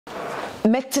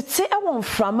Metete e won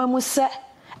frama mu se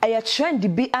eye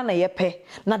trend bi ana yepe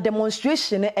na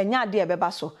demonstration enya ade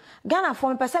ebeba so Ghana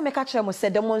for me pese me ka kire mo say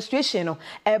demonstration no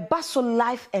e ba so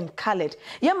life and colored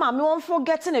ye ma me won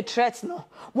forgetting the threat no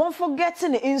won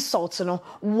forgetting the insult no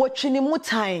watchini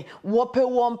mutan wo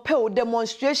pe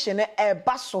demonstration e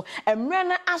ba so emre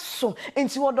na aso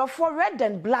nti wodofo red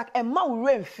and black e ma wo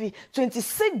remfi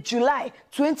 26 July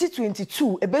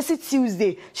 2022 ebesi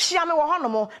Tuesday shia me wo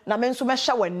honomo na me nso me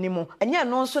hya wanimo enye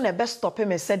no nso na be stop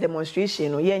me say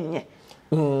demonstration no yenye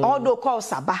although call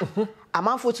saba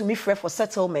amanfo to me free for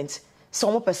settlement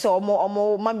so mo pese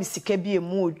omo ma misika bi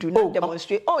emu odu na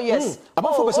demonstrate oh yes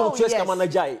amanfo pese o trace kama na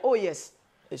jai oh yes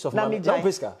na mi jai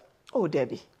oh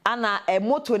debi ana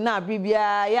moto na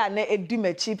bibia ya na edi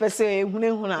machi pese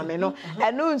ehunehuna me no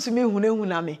eno ntumi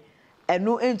hunehuna me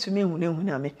eno entumi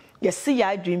hunehuna me yesi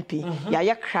ya dreampi ya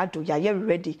ye krado ya ye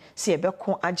ready se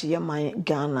ebeko age ye man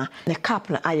Ghana ne cap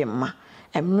na ayema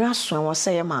emra so won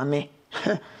say ye maame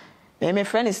my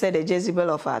friend said the Jezebel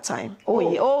of our time.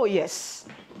 Oh yes.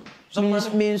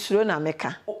 Means na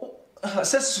meka.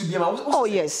 Oh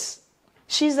yes.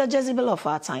 She's the Jezebel of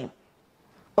our time.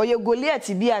 Or your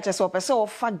Goliath be at us or person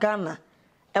of Ghana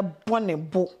a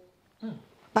bonebo.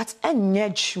 But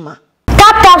enyejma.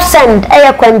 Tap send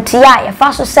kwentia ya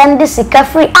faso send this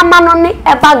free amanoni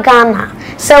eba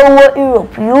Ghana. Se wo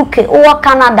Europe, UK, or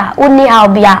Canada, uni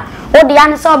haubia. O the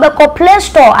answer obeko Play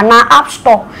Store and App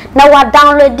Store. Now we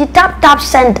download the tap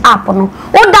send app no.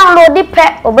 O download the pe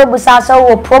obebusa so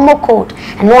wo promo code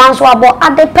and once we about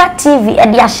Adepa TV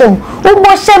e dia shem.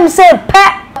 Ubo shem say pe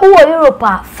who Europe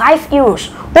 €5.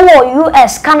 Who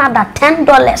US Canada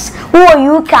 $10.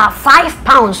 Who UK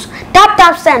 £5.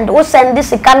 Tap send o send this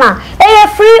kana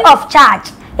free of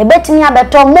charge. E betimi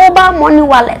abeto mobile money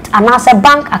wallet and as a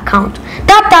bank account.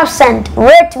 Tap send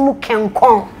rate mu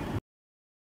kenkon.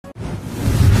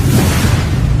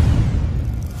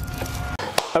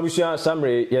 Abusia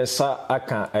Samre yensa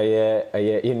aka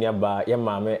eye yeniaba ye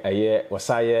maame eye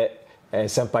wasaye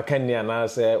sempakani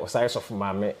anase wasaye sof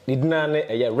maame didina ne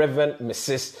eye Reverend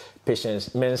Mrs Patience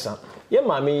Mensah ye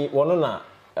maame wono na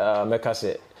meka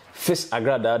se face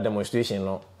Agradaa demonstration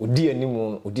no odi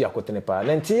animu odi akotene pa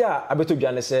na nti a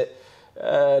abetodwa ne se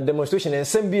demonstration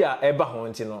ensem bi a eba ho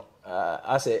nti no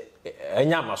ase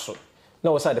enya amaso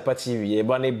na wasa de party wi e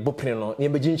ba ne bopene no ne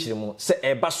beginchire mu se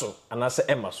eba so anase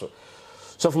emaso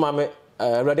so for mama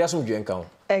ready asum dwen kan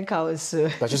enka oso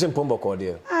ba che mpombo ko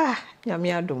de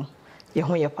nyame adom ye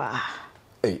ho ye pa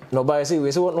no ba say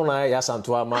we say no na ya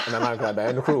santo ama na na Agradaa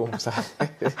en kro sa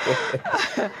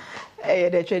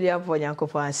de twedi afo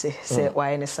nyankopɔ ase se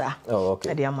wae ne sa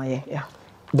okay de amaye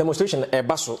demonstration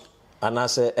eba so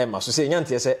anase emaso say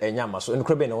nyante se enya maso en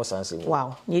kro be ne wo sanse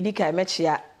wow nyedi kai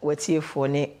mechia watiefo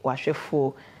ne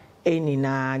wahwefo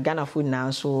enina Ghana food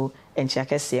na so enchia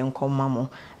kese nkoma mo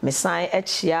mesan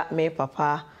echia me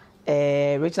papa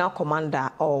regional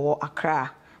commander or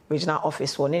Accra regional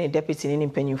office one ne deputy ne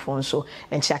mpanyimfo so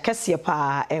enchia kese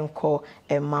pa enko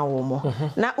ema wo mo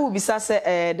na ubisa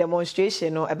se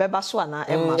demonstration no ebeba so ana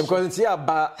ema so because ti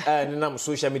aba nenam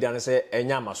social media ne se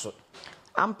enya maso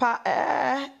ampa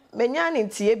menya ne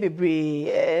tie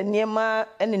bebre niema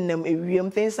enenam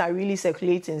ewiem things are really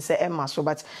circulating se ema so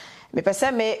but me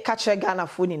pese me catch Ghana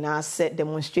for ni na set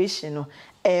demonstration no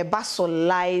baso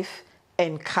live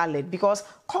and colored because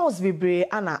cause bebre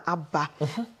ana abba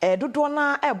dodo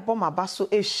na boma baso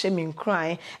hye me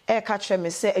nkran catch me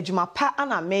say adwuma pa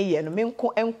ana meye no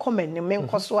menko enkomani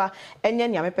menko so a enye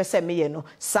nia me pese meye no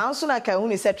sanso na ka hu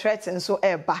ni say threaten so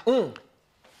ba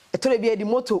etore bi edi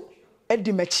moto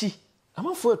edi machi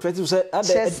amafo threaten say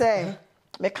ade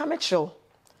me come chill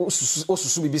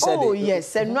osusu bibi said oh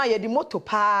yes and no ye di moto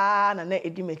pa na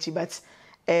edi machi but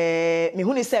me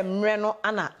hu ni se mre no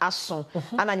ana aso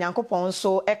ana nyankopon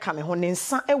so eka me ho ne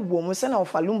nsa ewo mu se na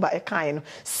ofalumba eka no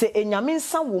se enyame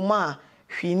nsa wo ma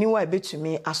hwini wa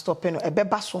betumi astop no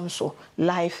ebeba so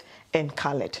life and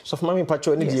colored so for mama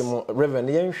pacho ni die mo Reverend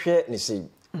yen hwe ni se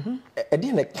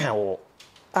edi na ka wo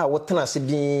a wotena se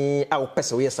bi a wo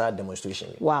pese we sa demonstration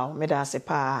wow me da se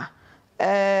pa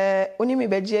oni mi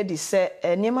beje di se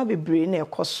niema bebre na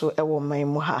ekoso ewo man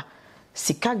mu ha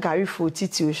sika gari fo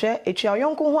titi hwe etwa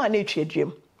yonko ho a na etwa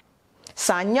duam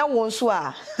sanya won so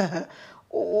a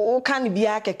o kan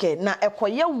bia keke na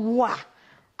ekoye wo a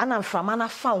ana mframa na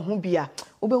fa ho bia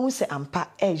obehu se ampa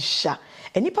ehya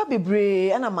enipa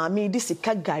bebre ana maami di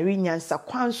sika gari nyansa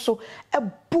kwan so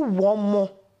ebu won mo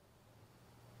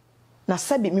na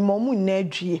sabi mi momu na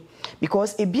adwie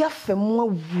because ebi afemu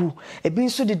awu ebi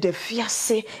nso de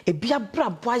defiase ebi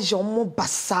abrabo aje omo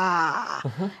basa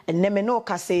eneme no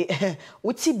ka say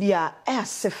wuti bia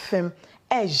asefem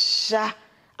eja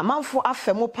amanfo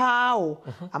afemo pa o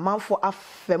amanfo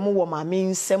afemo wo maame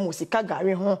nsem osika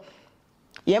gare ho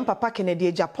yem papa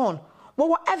Kennedy Japan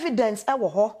wo evidence e wo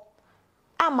ho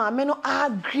amaame no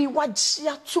agree wagye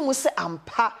atum se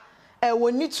ampa e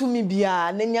woni tumi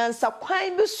bia na nyansa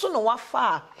kwan bi so no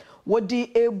wafa wodi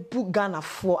ebu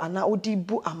Ghanafo ana wodi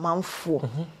bu amanfo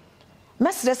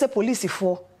mesre se police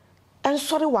fo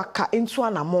ensori waka into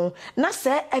anamon na se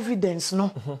evidence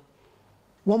no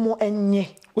womo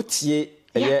enye utie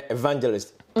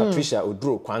evangelist Patricia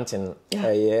Oduro Quantin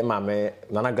mame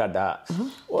Agradaa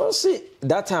see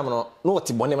that time no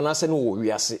what bone na se no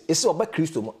wiase ese oba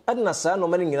Kristo mo adna sa no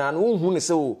mani nyina no hu ne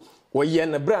se wo ye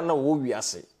na bra na wo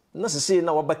wiase na se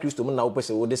na oba Kristo mo na wo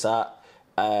pese wo de sa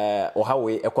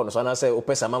hawe ekono so na se wo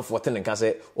pese amanfo te nka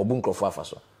se obu nkrofo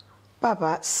afaso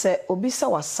papa se obisa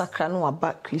wasakra no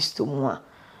aba Kristo mu a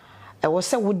e wo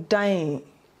se wo dan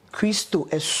Kristo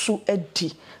esu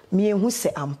edi mi ehu se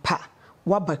ampa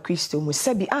waba Kristo mu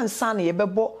se bi ansa na ye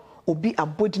bebo obi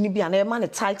abodini bi ana e ma ne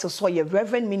title so ye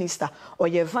reverend minister or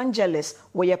ye evangelist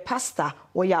or ye pastor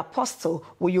or ye apostle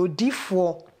or ye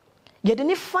odifo ye de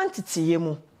ne fantity ye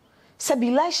mu se bi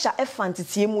Elisha e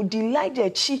fantity ye mu di Elijah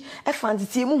chi e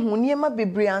fantity ye mu hu niema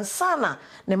bebre ansa na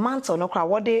ne mantle no kra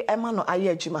wode e ma no aye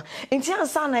adwuma enti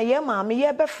ansa na ye maame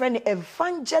ye be frɛ ne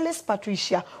evangelist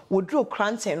Patricia Oduro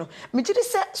Quantin no me gidi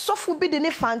se sofu bi de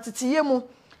ne fantity ye mu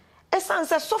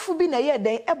esanse sofu bi na ye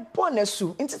den ebo na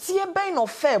su ntiti ye ben no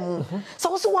fam so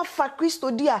wo so wa fa Kristo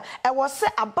dia e wo se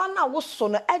abana wo so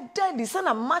no e dead se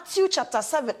na Matthew chapter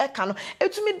 7 e ka no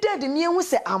etumi dead ni ehu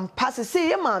se ampa se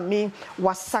ye maame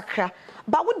wasakra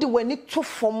ba wo de wani to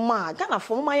forma Ghana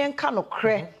forma yen ka no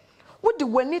kre wo de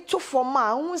wani to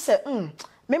forma hu se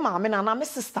me maame na me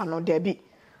sister no there bi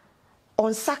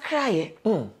on sakra ye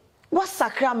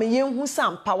wasakra me yen hu se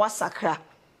ampa wasakra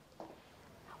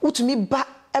utumi ba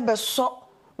ebe so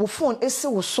wo phone ese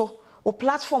wo so wo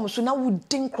platform so na wo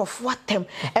din crofo atem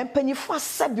empanyifo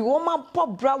asabi wo ma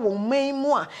bobra wo man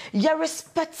mu a ye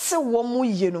respect wo mu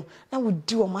ye no na wo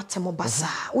di wo matem basa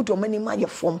wo di wo mani ma ye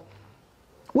fom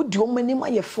wo di wo mani ma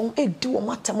ye fom e di wo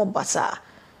matem basa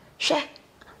hwe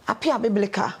apia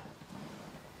biblical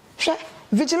hwe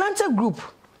vigilante group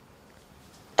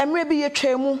emre bi ye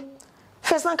twemu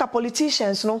first anka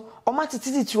politicians no o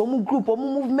matititi o mu group o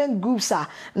mu movement groups a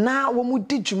na wo mu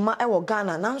dijuma e wo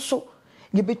Ghana nanso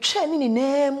ye betwa ni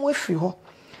na mu afiri ho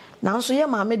nanso ye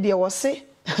maame de wo se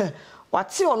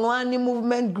wate ono ani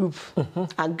movement group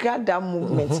Agradaa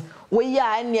movement we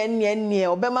ya ene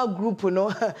obema group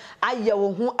no aye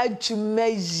wo hu adwuma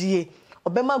yie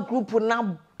obema group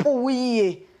na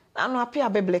bowie anu apia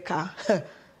biblical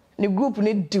ni group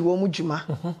ni di wo mu djuma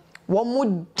wo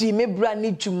mu di mebra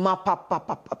ni djuma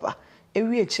papa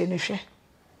ewi eche ne hwe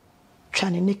twa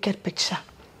ne naked picture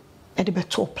e de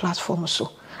beto platform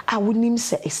so I wouldn't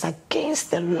say it's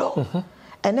against the law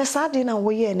and as I didn't know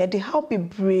ye and they help be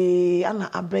brave and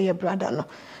abraya brother no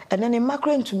and then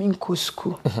macro into me in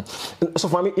school so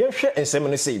for me you share and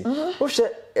same say o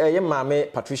share ye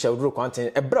maame Patricia Oduro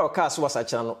Quantin e bra o ka so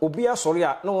wasacha no obi asori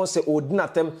a no won say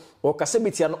odinatem o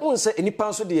kasebiti no won say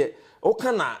enipa so de o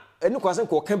kana eni kwase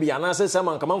ko ka bia na say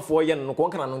sama nkamanfo ye no ko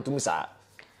kana no ntumi sa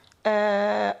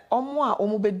omo a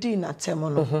omo bedi na tem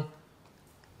no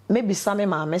maybe some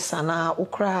maame sana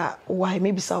ukra why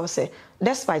maybe so say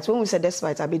despite when we say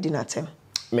despite I be dinner tem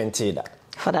mentee that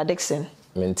Father Dixon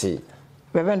mentee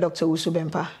Reverend Dr. Usu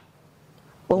Bempa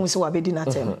when we say we be dinner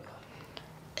tem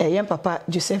yem papa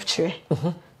Joseph Chere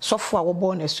so for our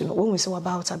born as no when we say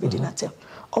about I be dinner tem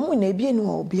omo na ebie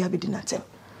no obi be dinner tem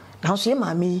now so ye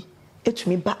maame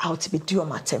etumi ba out be do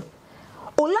matem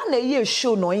ola na ye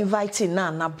show no inviting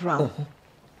na Brown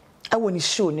I woni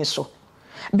show ni so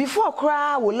before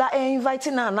cry wola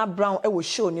inviting na Brown e wo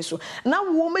show ni so na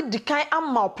wo me dikan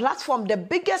ama platform the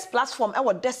biggest platform e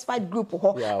wo despite group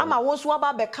ho ama won so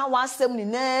aba be kan wa asem ni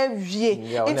na wie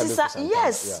it is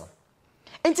yes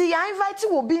enti ya invite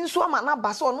wo bi nso ama na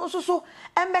ba so no so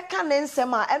embeka na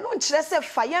nsem a eno nkire se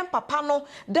fayen papa no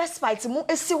despite mu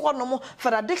esi ho no mo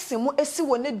Father Dixon mu esi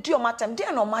wo ne dio matem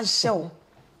de no ma hye o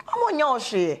amonya o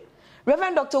hwe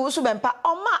Reverend Dr. Usu Bempa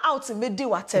oma out medi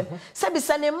watem se bi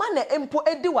se ne ma na empo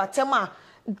edi watem a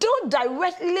deal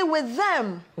directly with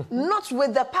them not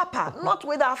with the papa not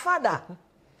with our father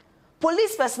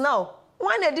police personnel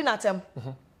one edi natem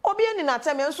obi eni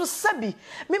natem enso sebi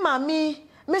me mami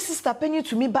my sister penny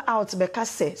to me ba out because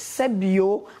say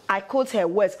sebio I quote her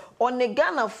words on the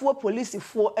Ghana for police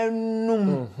for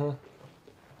enum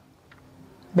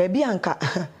baby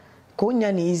anka ko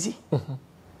nya na easy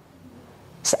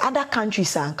so other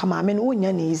countries are come I mean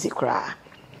wonya na easy cry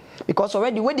because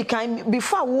already we the kind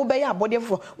before we be your body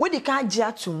for we the kind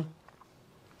jatum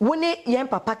wone yen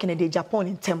papa Kennedy Japan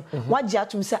in tem wagye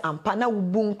atum se ampa na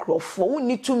wubu nkrofo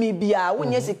woni tumi bia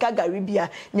wonye sika gari bia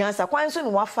nyansa kwan so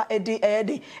no wafa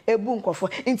edi ebu nkrofo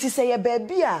nti se ye ba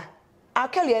bia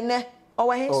akele ene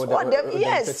owa hin so dem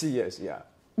yes 30 years yeah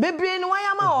bebre ni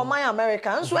wayama o man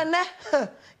America nso ene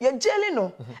ye jeli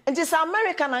no nti se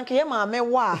America na nke ye ma me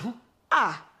wa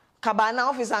kabana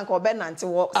office anko be nante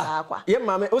wo sa kwa ye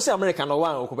ma me o se America no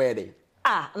wa ko be dey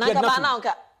na kabana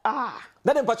onka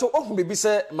na dem pacho ohun bebi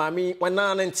se mami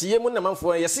wana na ntie mu na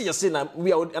manfo yesi na we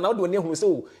na wo de oni ehun se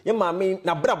o ye mami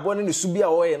na brabo ne su bia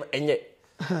o ye enye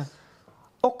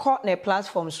oko na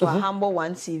platform so Humble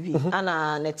One TV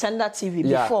ana na Tender TV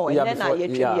before and then ye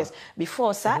 3 years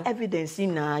before sa evidence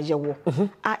na ye wo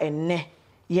enne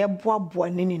ye boaboa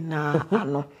ni na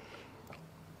ano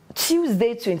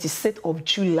Tuesday 26th of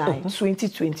July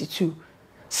 2022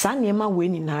 sa niema we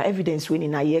ni na evidence we ni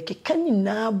na ye keka ni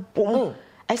na bom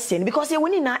because you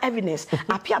need evidence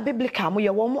appear biblical mo ye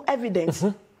wo evidence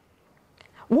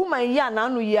woman ya na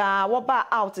anu ya wo ba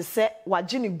out say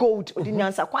wagini gold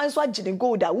odinyansa kwan so agini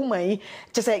gold a woman yi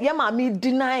te say ye ma me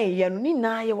deny ye no ni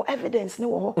na ye wo evidence ni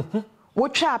wo ho wo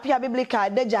twa appear biblical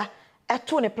deja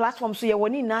eto ne platform so ye wo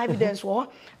ni na evidence wo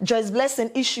just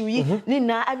blessing issue yi ni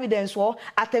na evidence wo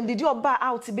atem did you ba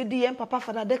out be di ye papa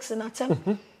father Dixon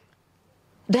atem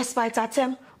despite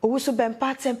atem owusu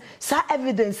bempatem sa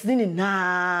evidence ni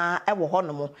na ewo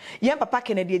hono yen papa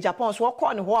Kennedy Japan so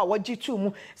call ne ho a wagi tu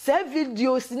mu sa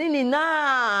videos ni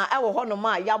na ewo hono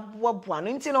ma ya boaboa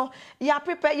no nti no ya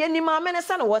prepare ye ni ma me ne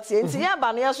sa no what nti ya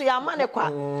ba no ya so ya ma ne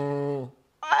kwa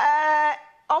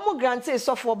omo grante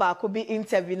so for ba ko bi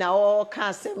interview na o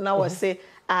kan sem na wo say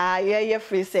ye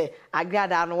free say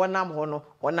Agradaa no wonam ho no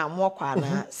wonam mo kwa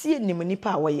na si enim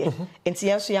nipa wo ye enti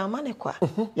ye so ya ma ne kwa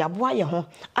ya boa ye ho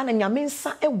ana nyame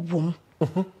nsa ewom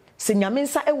se nyame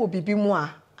nsa ewo bibi mu a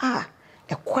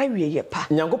ekwa wie ye pa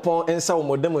nyankopon ensa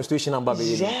wo demonstration amba be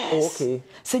ye okay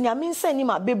se nyame nsa ni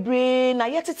ma bebre na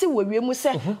ye tete wo wie mu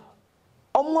se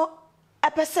omo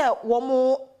epese wo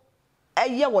mo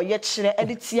eye wo ye kire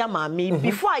editia maami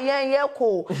before ye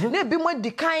ko na bi mo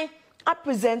dikan I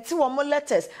present one more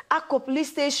letters. Ako police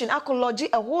station, ako lodge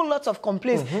a whole lot of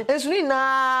complaints. It's really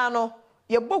no,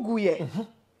 ye bogu ye.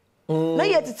 Na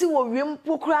ye titi wo wiem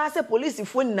pokra se police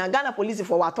phone na Ghana police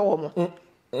for wato mo.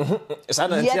 Ya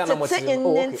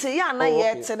na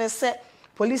ye tene se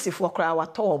police for kra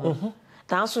wato mo.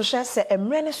 Dan so hwe se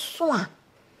emre ne so a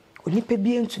onipa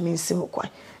bi entumi nsim kwan.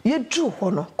 Ye dru ho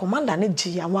no commander ne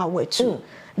gi ya wa atu.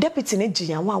 Deputy ne gi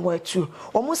ya wa atu.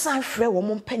 Omo san frɛ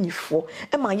omo mpanyifo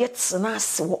e ma ye tena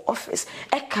ase wo office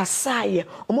e kasa ye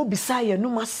omo bisa ye no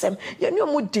masem ye ne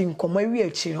omo di nkoma wi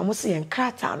achi omo se ye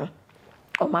nkrata no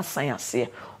omo san ase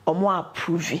omo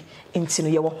approve nti no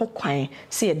ye wo ho kwan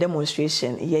se ye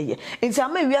demonstration ye nti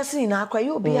ama wiase ni na akwa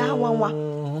ye obi a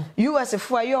wanwa US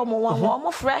fo aye omo wanwa omo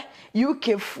frɛ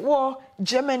UK fo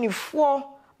Germany fo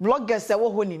bloggers e wo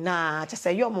ho ni na te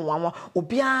say yomo wanwa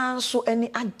obi anso ani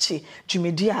agye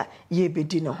dwumedi a ye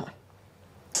bedi no ho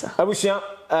abusia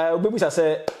obebusa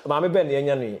say maame ben ye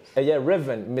nya no eye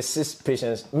Reverend Mrs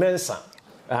Patience Mensah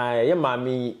ye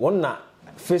maame wonna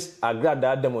face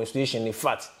Agradaa demonstration in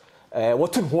fact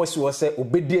what to ho si wo say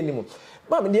obedi anim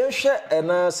maame ye hwe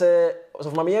na say so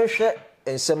maame ye hwe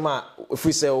ensema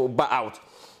free say ba out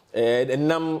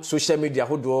nam social media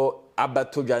hodo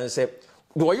abato dwan say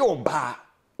do ye oba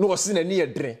no was in a near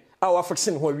drain. Our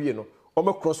fixing who we know, or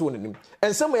more cross one in him.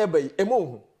 And somewhere by a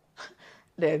mo.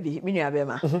 There be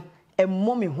Minabema, a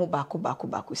mommy who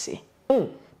baku say.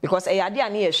 Because a idea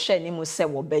near Shen him was said,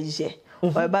 well, Beje,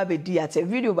 or Baby dear, a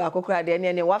video back cried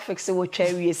and what fixing will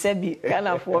cherry, Sebi, and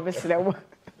of what level.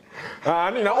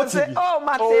 I mean, I say, oh,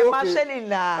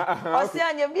 Marcelina, or say,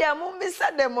 and you be a mummy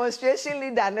demonstration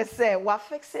leader, and say, what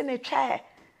fixing a chair.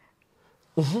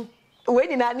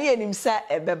 When in a near him say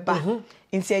a beba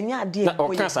in Senya dear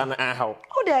or Casa and how.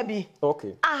 Oh, Debbie.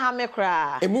 Okay. Aha me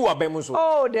cry. A mua bemuso.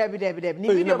 Oh, Debbie. Ni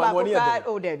video back.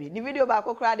 Oh, Debbie. Ni video back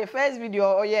cry. The first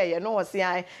video. Oh, yeah, you know what? See,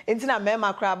 I intina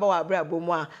mema cry about abra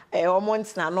bomwa.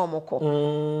 Months na no moko.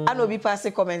 I know be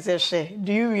passing comments say,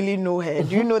 do you really know her?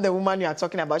 Do you know the woman you are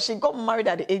talking about? She got married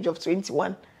at the age of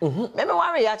 21. Me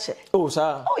worry yache. Oh,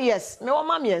 sir. Oh, yes. Me wa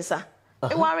mami yensa.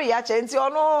 E worry ya nti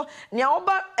ono nia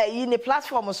oba yi ne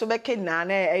platform so beke na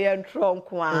na e ntro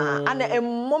nko a ana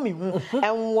emmo me hu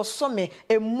enwo so me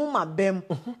emmu mabem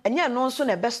enye no so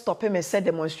na be stop me say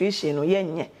demonstration no ye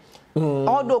nye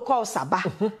although call saba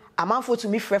amanfo to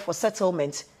me free for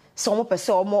settlement so omo pese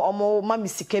omo ma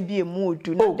misika bi emu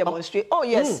odu na demonstrate oh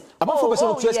yes amanfo pese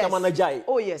no trace kama na jai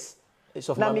oh yes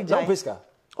so na me jai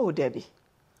oh Debbie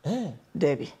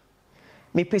Debbie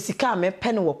me pesika me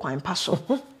pen wo kwan pa so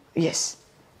yes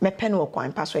me pen wo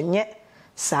kwan pa so nye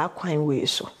saa kwan we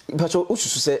so but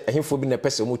ususu se ehimfo bi na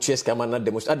pese mu tue ska ma na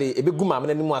demo ade ebegu maame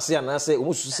na nimu ase ana se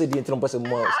umususu se di entro pese mu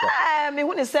ska me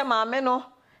hu ne se maame no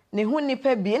ne hu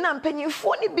nipa bi na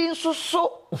mpanyimfo ni bi nso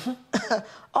so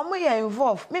omo ye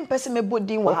involve me pese me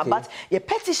bodin wa but ye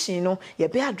petition no ye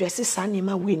be address sa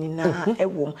nima we ni na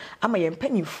ewom ama ye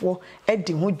mpanyimfo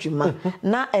edi ho dwuma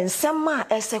na ensem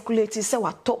a circulate se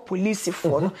wa top police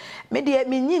for no me de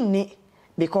me nyinni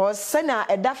because sana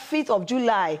at that 5th of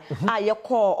July I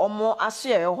call omo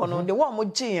asye ho no de wo mo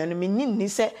gye no me nyinni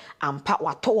se ampa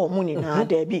wato wo mo ni na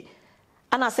da bi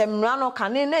ana se mra no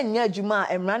kane na nya adwuma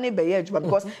emra ne be ye adwuma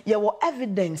because ye wo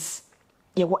evidence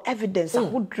a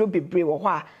would drop bebre wo ho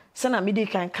a sana me di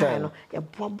kan no ye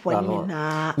boaboa ni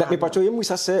na me pacho ye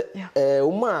musa se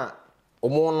uma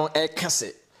omo no e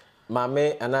kase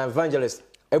maame ana evangelist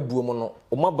ebuo mo no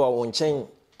oma ba wo nchen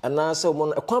ana se omo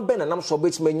no ekwan be na nam so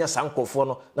betima nya sankofo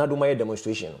no na do ma ye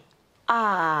demonstration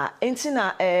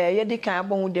entina ye di kan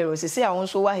abon hu dero se a won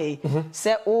so wa he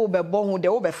se o be bo hu de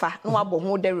o be fa no abon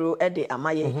hu dero e de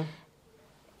amaye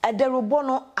edero bo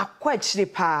no akwa chire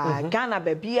pa Ghana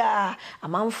ba bia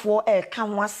amanfo e ka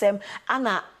ho asem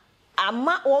ana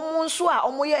ama omo nso a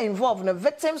omo ye involved no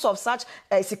victims of such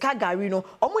sika gari no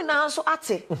omo na nso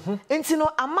ate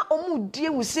entino ama omo die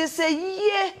wusese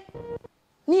ye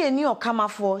ni eni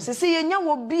okamafo sese yenya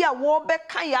wo bi a wo be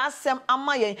ka ya asem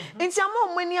ama ye enti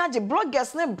ama omani age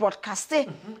bloggers ne broadcaster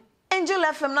Angel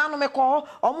FM na no me ko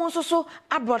omo nso so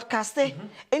a broadcaster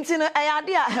enti no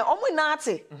ayade a omo na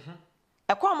ate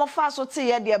ekwa omo fa so te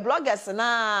ye de bloggers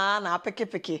na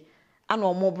peke ana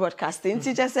omo broadcaster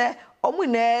enti je se omo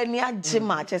na ni age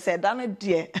ma je se da no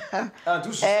de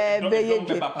be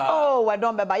ye oh we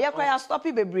don beba ye kwa ya stop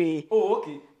bebre oh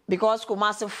okay because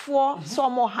Kumasi 4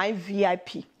 some more high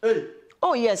VIP. Hey.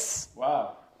 Oh yes.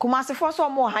 Wow. Kumasi 4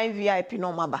 some more high VIP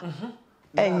no maba.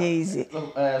 Easy.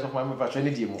 So my me patch any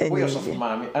demo. We so for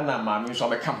mama ana mama so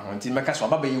be kam ho nti meka so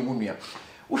baba ye wunua.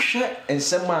 Wo hwe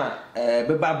ensem a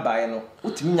beba bae no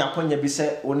utimi nya kwanya bi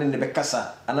se woni ne be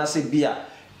kasa ana se bia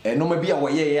no ma bia wo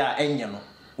ye ya enye no.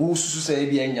 Wo susu se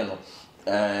bia enye no.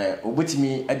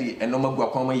 Obutimi ade no ma gu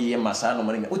akwan ma ye masa no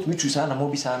ma ne. Utimi tu sa na mo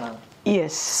bi sa na.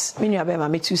 Yes, me nua be ma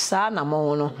me tu sa na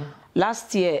mo no.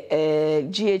 Last year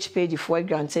GH page for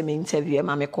granted me interview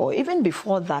ma me call even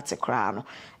before that cry no.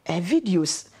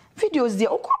 Videos the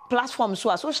platforms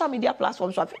so social media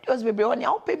platforms so videos be on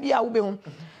ya ope bia wo be hu.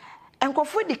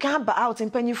 Enkofo di kan ba out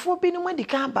mpanyifo bi no ma di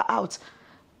kan ba out.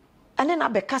 Ane na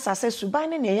be kasa se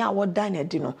suban ne ya wo dan na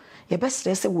di no. Ye be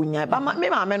sere se wonya ba me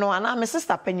ma me no ana me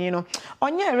sister panyin no.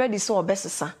 Onye ready so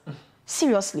obesesa.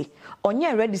 Seriously,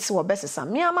 onye ready to obesesa.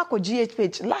 Me amako GH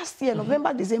page last year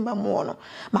November December mo no.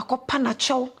 Makopa na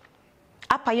chow.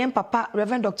 Apa yem papa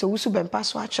Reverend Dr. Wusu Bempa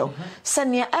so achow.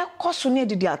 Sene ekoso ne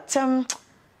didi atem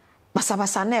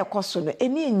basabasa na ekoso no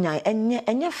eni nyan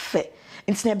enye fe.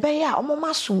 Nti ne be ya omo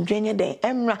masumdwenye den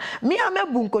emra. Me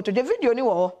amebu nkoto the video ni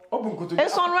wo.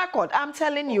 It's on record. I'm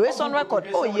telling you, it's on record.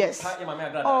 Oh yes.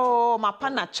 Oh, mapa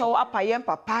na chow apa yem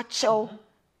papa chow.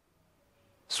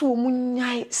 So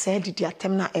munyai said the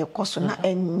attempt na ekoso na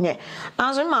enye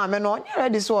anso ma me no onye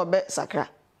ready so obe sakra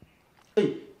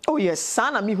oh yes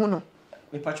sana mi hu no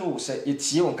me pacho wo se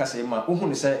yetie won kasa ma wo hu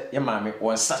ne se ye ma me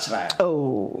won sakra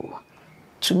oh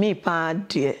to me pa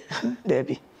dear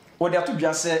Debbie wo de ato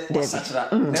bia se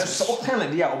sakra na so o kan na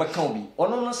dia o be kan obi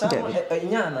ono no sa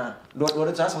nya na do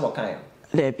de trust mo kan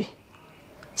Debbie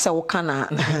so wo kana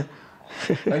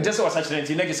and just was such an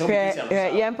nti so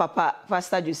yeah papa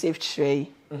Pastor Joseph Trey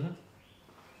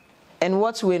and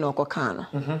what way no koka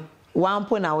no one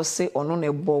point I will say ono na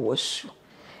ebo wasu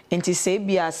nti se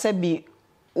bia se bi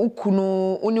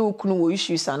ukunu oni ukunu wo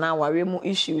issues ana ware mu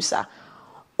issues a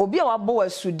obi a wabo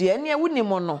wasu de ene wunim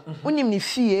no wunim ni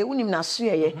fie wunim na so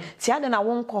ye ti ade na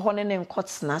won kɔ hɔ ne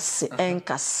nkɔtena se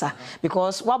enkasa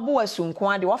because wabo wasu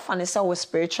nko ade wafa ne say wo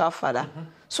spiritual father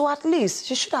so at least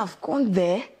she should have gone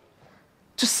there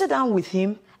to sit down with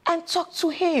him and talk to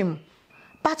him.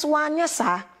 But wanya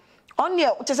sa on ye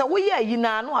tese wo ye yi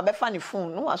na no abefa ne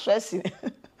phone no aso asi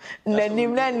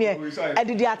nanim na ne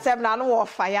adidi atem na no wo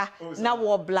fire na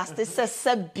wo blast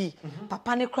se bi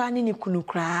papa ne kra ne kunu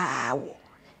kra wo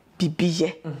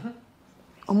bibiye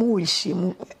omo wo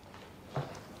hyimu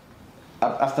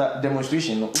after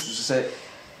demonstration no usu se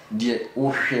de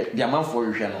wo hwe de amanfo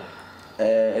hwe no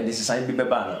this is I be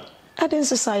beba no adin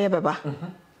society beba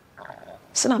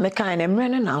Sina me kind emre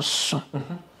na so.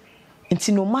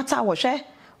 Nti no matter what,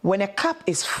 when a cup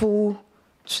is full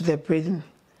to the brim,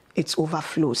 it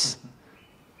overflows.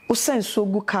 Usen so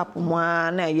good cup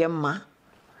mwa na yema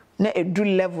na edu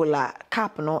level a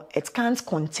cup no it can't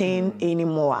contain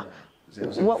anymore.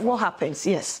 what happens?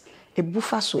 Yes, a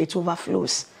buffer so it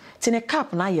overflows. Tin a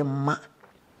cup na ye ma,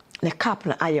 the cup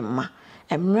na aye ma.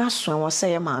 And Mrasso was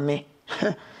say, Mammy.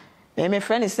 My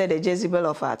friend said the Jezebel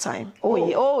of our time.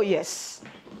 Oh yes.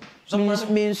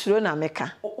 Means Rona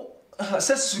Mecca.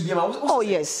 Oh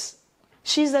yes.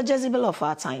 She's the Jezebel of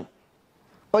our time.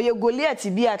 Or your Goliath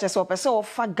be at us or person of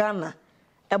Fagana,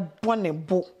 a bonnet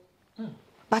book.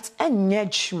 But a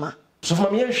nyejuma. So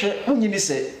from here, when you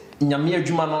say, Yamia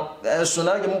Jumano, so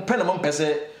now you penamon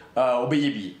pese,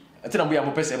 baby. I tell we are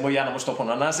more person, more yana stop on,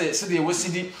 and I say, City was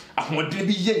city, I want to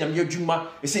be Yamia Juma,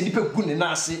 a say, Nipper Gun and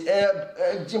I say,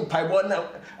 Jim Paiwana,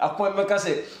 a point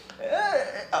Macase,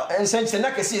 and since the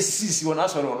Naka says, you want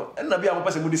us and I'll be a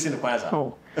person who is in the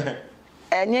choir.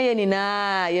 And ye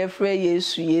na ye free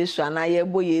Yesu, and I ye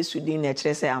boy Yesu din a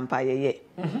tress empire ye.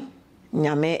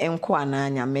 Nyame enkwana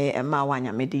nyame ema wa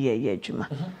nyame de ye adwuma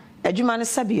adwuma ne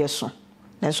sabe so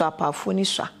nanso apafo ni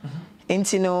swa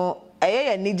enti no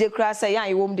eye nije kra se yan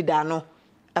yewom dida no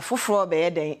afoforo be ye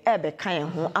den e be kan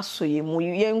ho aso ye mu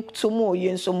ye ntomo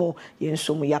ye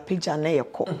nsomo ya pija na ye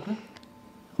ko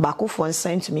bakofo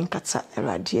nsan tumi nkata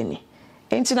erade ni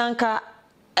enti nanka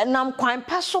enam kwan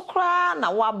paso kra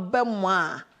na wabam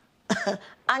a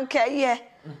anka ye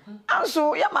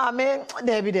also ya mame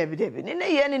Debbie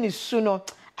ni ye ni su no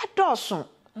edoso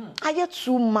aye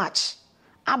too much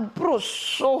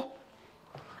abroso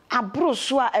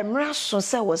a emraso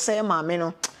se wo se mame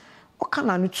no o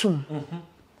kana no tum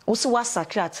wo se wa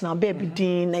sakrat na baby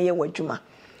din na ye wadwuma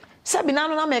sabi na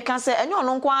no na me ka se enye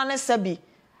ono nko ane sabi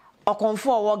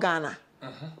okonfo wo Ghana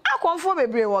akonfo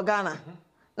bebre wo Ghana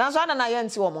na so ada na ye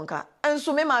nti wo monka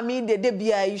enso me mame de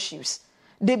bia issues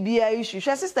the BI issue.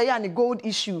 She sister ya ni gold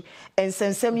issue and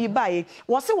sensem yi bae.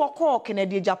 Was se wako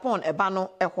Kennedy Japan ebano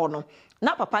ehono.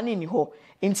 Na papa ni ho.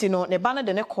 Inti no ne bana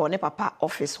de ne call ne papa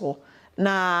office ho.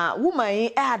 Na woman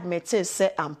yi admit se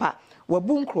ampa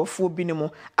wabu nkrofo bi ne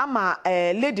mo ama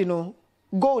lady no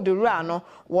gold ra no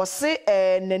was se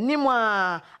nanim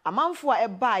a amanfo a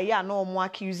eba ya na omo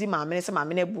accuse maame se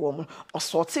maame ne buo mu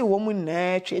osote wo mu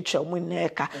na twetwa mu na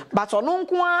ka but ono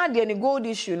nko a de ni gold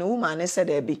issue no woman ne said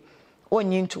there be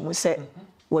onye ntumu se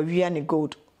wawia ne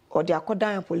gold or the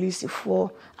Agradaa police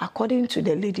for according to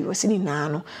the lady was in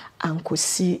nano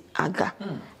ankosi aga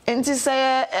enti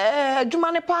say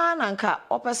adwuma ne pa nanka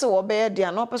opese wo be dia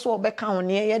na opese wo be ka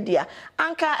woni ye dia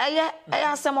anka eye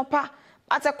asemopa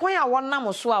atekwan a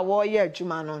wonam so a wo ye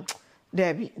adwuma no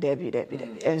Debbie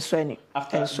enso ani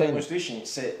after demonstration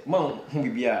say man hu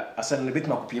bibia asem ne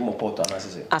betima kopie mo court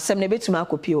anase asem ne betima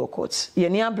kopie wo court ye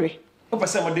ni abre.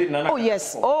 Oh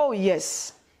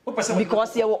yes.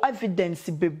 Because there were evidence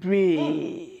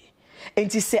bebre.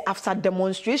 And he say after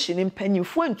demonstration in penny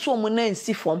for nto mo na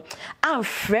nsi form and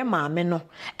frame maame no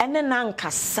ene na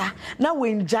nkasa na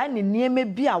we njai ne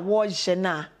nieme bi a wo je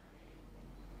na.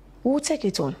 Who take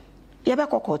it on? You be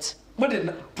court.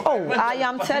 Oh, I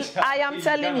am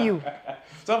telling you.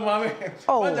 So mama.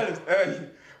 Oh.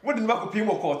 What did Marco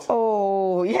Pimo court?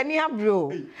 Oh, ye ni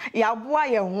abro. Ya boa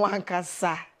ye ho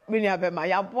ankasa. Mini abema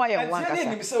ya boa ye ho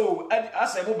ankasa. And so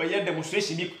as I move by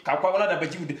demonstration bi kakwa wona da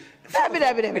baji.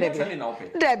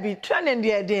 Debbie training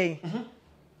the day.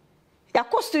 Ya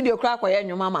ko studio kra kwa ye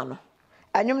nwuma ma no.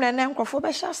 Anwum na ne nkrofo be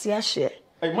hya se ahye.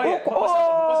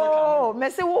 Oh, me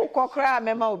se wo kokra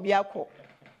mema obi akọ.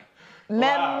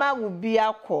 Mema obi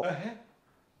akọ.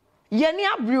 Ye ni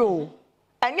abro.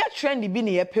 Anya trend bi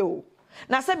ne ye pe o.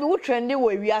 Na se bi wo trendi wo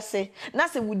wiase na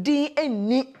se wo din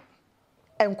enni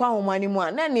enkwa homani mu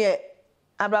a na ne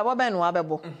abrabo ben wo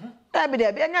abebo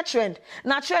Debbie anya trend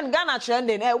na trend Ghana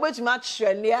trending obetumi a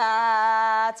trend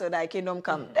ya to thy kingdom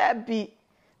come Debbie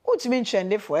utimi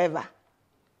trend forever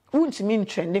utimi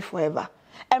trend forever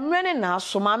emre na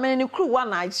asoma amene ne kru wa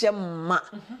na agye mma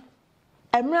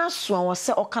emre aso a wo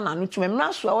se okana no tumi emre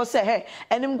aso a wo se he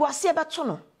enim guase ebeto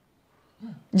no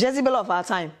Jezebel of our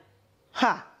time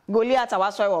ha Goliath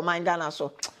was sorry or mind Ghana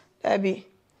so Debbie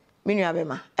minu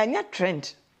abema anya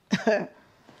trend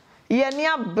ye ni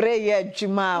abre ye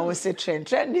djuma wo se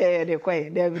trend ye de kwai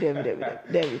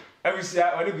Debbie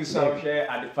Abusia oni bi so share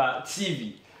Adepa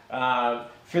TV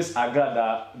first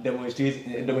Agradaa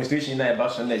demonstration na eba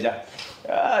so naja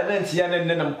na ntia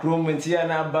na nam krom ntia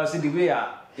na ba se di we a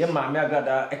ye ma me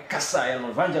Agradaa e kasa ye no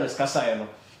evangelist kasa ye no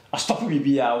a stop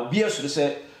bibia obi aso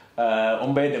se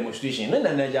on by demonstration na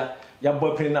naja ya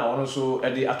boy pre na ono so e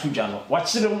de atudwa no wa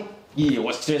kirem ye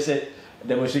was stress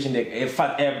demonstration de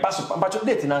baso but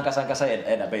date na nkasa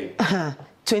e da bay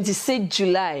 26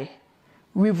 July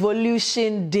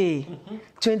Revolution Day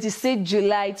 26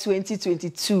 July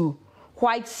 2022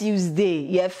 White Tuesday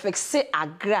ye fixe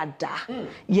Agradaa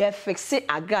ye fixe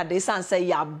Agradaa isan say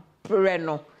ya bre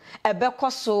no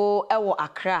ebekọ so ewo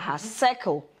Accra ha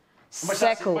circle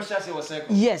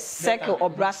yes circle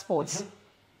Obra Sports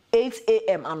 8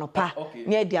 a.m. anopa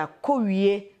near their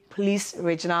Korea Police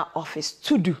Regional Office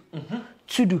Tudu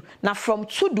na from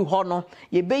Tudu ho no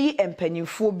ye beyi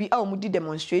empanyimfo bi a omudi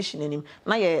demonstration anim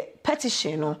na ye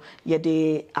petition no ye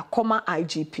de akoma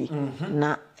IGP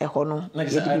na eho no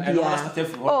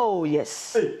oh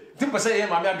yes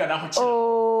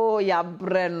oh ya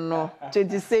breno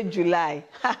 26 July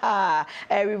a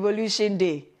revolution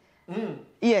day.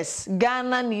 Yes,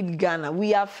 Ghana need Ghana.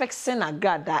 We are fixing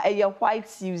Agradaa. A White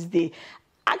Tuesday.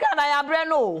 Agradaa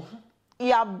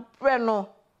ya breno.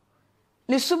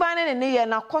 Ni subane ne ye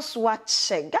na koswa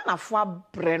che Ghana fo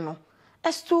abreno.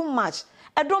 It's too much.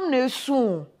 Edom na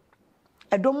esu.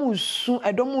 Edom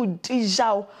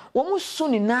dijao. Wo mu su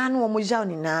ni nanu, wo mu jao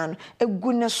ni nanu.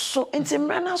 Egu ne so. Enti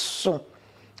mrena so.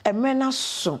 Emrena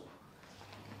so.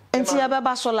 Enti ya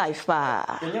baba so life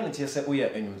pa. Enya nti se wo ye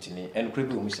enyumtini en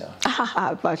krebi wo musa.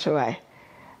 Patchwai.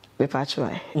 Be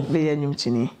patchwai. Be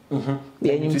enyumtini. Be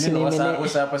enyumtini me.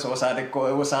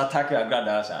 Was attack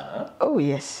Agradaa sa. Oh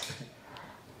yes.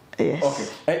 Yes. Okay.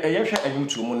 Ehwe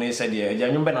enyumtu mu ne se de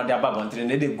enyum be na de aba bontene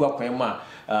ne de gu akwan ma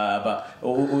ba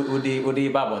odi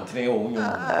ba bontene o nyum.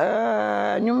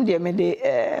 Nyum de me de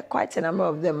quite a number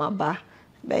of them aba.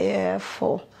 Be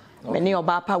 4. Many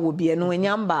obapa will be no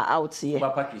nyamba out here.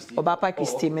 Obapa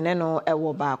Christi, mene no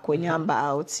ewo ba ko nyamba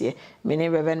out here. Many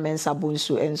Reverend Mensa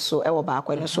Bunsu and so ewo ba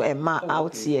ko no so emma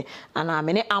out here. And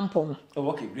many ampon. Oh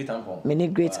okay, great ampon. Many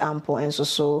great ampon and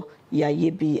so ya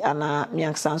yebi ana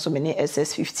miansan so many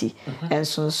SS50 and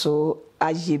so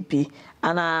ayebi.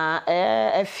 And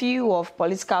a few of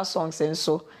political songs and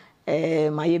so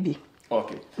my yebi.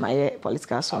 Okay. My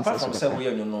political songs. Apart from say we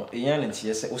you know, yan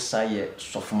ntie say osaye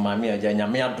sofu mame aja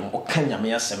nyame adom o kan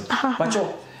nyame asem.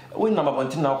 Bacho we na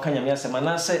babonti na o kan nyame asem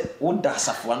na say wo da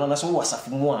asafo ano na say wo asafo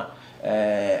mu a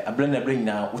ablen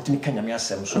na wotimi kan nyame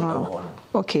asem so ho no.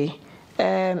 Okay.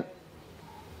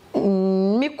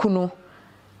 Me kunu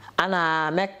ana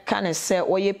meka ne say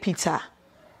woye Peter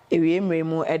ewiemre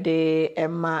mu de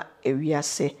ema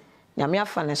ewiase. Nyame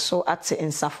afa ne so ate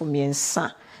nsafo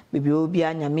miensa. Bibi obi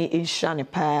anyame insha ne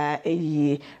pa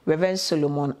Reverend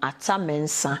Solomon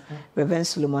Atamensa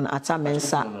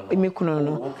emikuno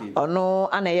no ono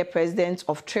ana ye president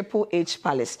of Triple H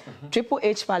Palace. Triple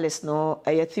H Palace no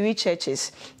 3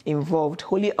 churches involved.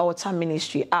 Holy Altar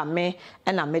Ministry me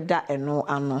and meda eno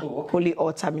ano Holy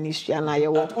Altar Ministry ana ye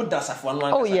wo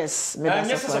oh yes meda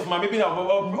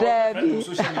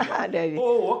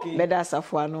meda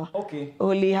safuano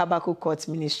Holy Habakkuk Court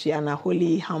Ministry and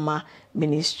Holy Hammer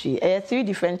Ministry. 3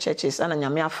 different churches and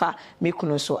nyame afa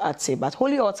mekuno so ate but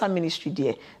Holy Altar Ministry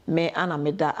there me ana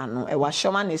meda ano e wa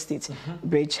Shoman Estate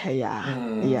bridge here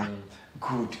yeah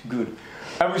good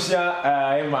abusia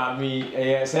mami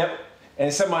say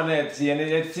ensemanet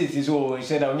ye so he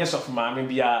said onye sof mami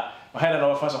bia had an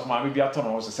offer of mami bia to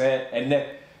no so say enne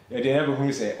de na be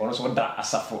hu say ono so da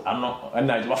asafo ano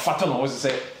na je wa fato no so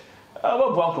say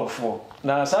aba bu ankrofo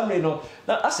na sabe no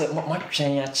na ase ma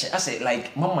twen ya che ase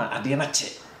like mama ade na che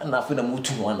na afi na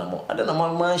mutu no anamo ade na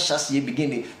man shase e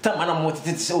begin tam na mo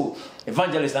tete so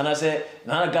evangelist na say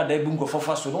na God da bu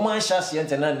nkrofo so no man shase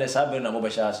ente na ne sabe na mo be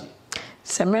shase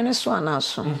semene so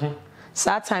anaso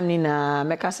sa time ni na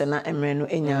meka se na emre no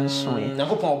enya nso ye na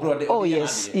kopon obro de oh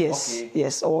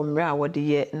yes o mre a wode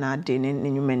ye na de ne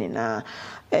nyumeni na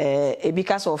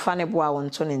ebika so fa ne bo a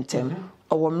wonto ne ntem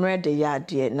o mre de ya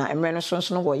de na emre no so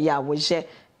no wo ya wo je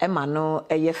ema no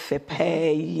eye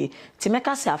fepe ti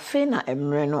meka se afe na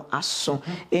emre no aso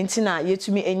enti na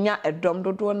yetumi enya edom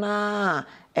dodo na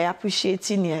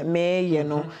appreciate ni me ye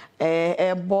no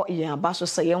bo ye abaso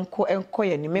se yenko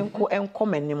ye ni menko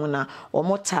manim na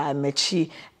omota machi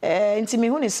enti me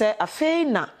hu ni se afe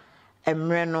na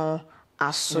emre no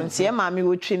aso nti e ma me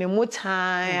wotwe ni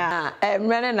mutan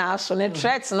emre na aso ne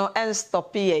threat no en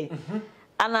stop ye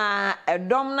ana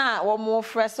edom na wo mo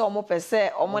fresh o mo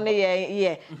pese o mo ne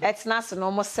ye etnas no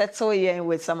mo settle ye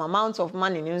with some amount of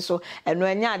money nso eno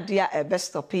anya ade a be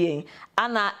stop ye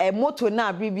ana moto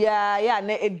na bibia ya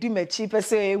na edimachi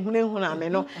pese ehunehuna me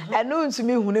no eno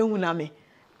ntumi hunehuna me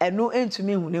eno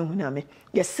entumi hunehuna me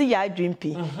ye see ya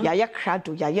adwimpi ya ye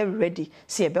krado ya ye ready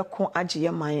see ye be ko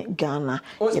agye man Ghana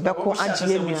ye be ko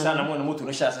agye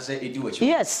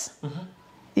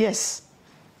yes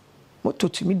moto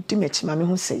to me dimechi mama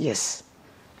hu say yes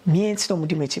me enti no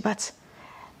dimechi but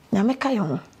nyame ka ye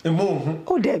ho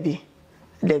o debi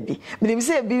me dem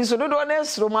say bi so dodo na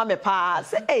sro ma me pa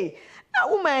say eh na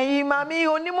woman yi mama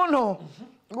onimo no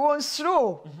go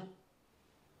sro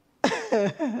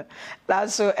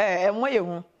that's so mo ye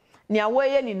hu ni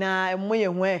awoye ni na emoye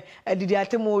hu edidi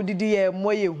atemo odidi ye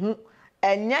emoye hu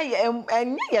enya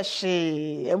ye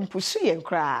hye empusu ye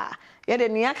nkra ye de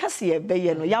ni akase ye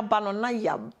beye no yaba no na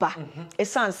yaba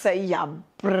esanse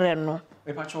yabre no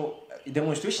me pacho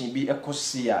demonstration bi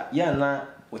ekosia ya na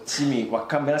otimi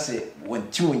wakamera se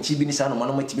wonti bi ni sa no ma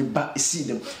no matimi ba esi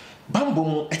dem bambo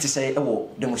mu etise ewo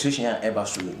demonstration ya eba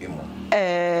so emo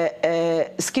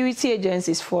security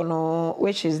agencies for no,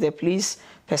 which is the police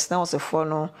personnel for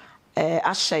no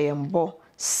ashayembo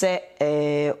se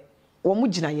womu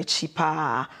gina ye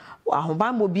chipa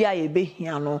ahobambo bia ye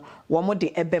behia no womu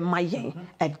de ebe mayen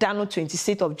eda no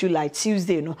 26th of July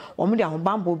Tuesday no womu de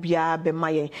ahobambo bia be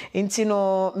mayen enti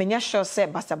no menya sure se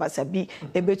basabasa bi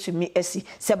ebetumi esi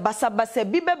se basabasa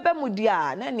bi bebe mu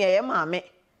dia na ne ye maame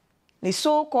the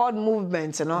so-called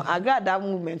movement, you know, Agradaa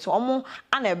movement. Omo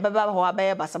ane beba ho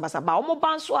abaye basa ba. Omo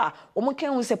banso a omo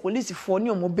ken hu se police for ni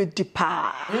omo be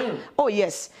depa. Oh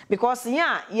yes, because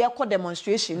yeah, ye call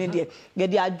demonstration in there.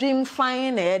 Get their dream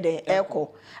fine e de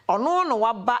echo. Ono no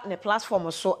waba ne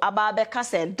platform so aba be ka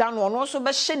se dan ono so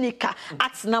be hyenika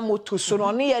atna moto so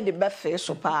no ne ye de be fe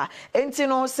so pa. Enti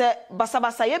no se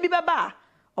basa ye bi beba.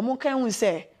 Omo ken hu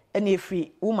se any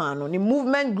free woman no ni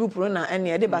movement group no na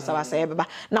ene de basabasa ye beba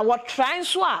na what trying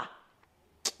so a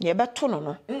ye beto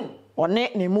no one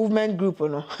ni movement group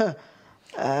no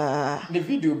the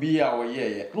video bi a wo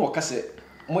ye no ka se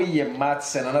mo ye mat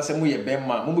se na se mo ye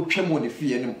bemma mo betwa mo ne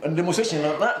fie ni demonstration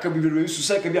na ka bibiro su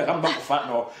se ka bi aka mba ko fa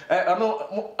no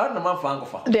ano ana man fa ko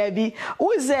fa there be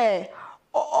who say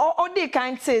o dey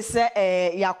kind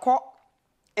say yakọ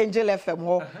Angel FM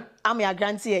ho am ya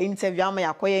grantee interview am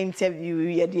ya koye interview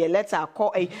ye de letter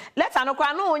call letter no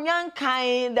kwa no onyan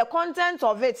kan the content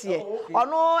of it here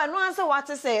ono eno answer what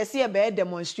say yes e be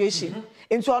demonstration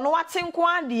into ono watenko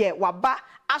ade waba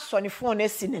aso ne phone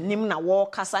esi nanim na wo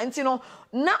kasa nti no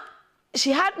na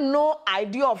she had no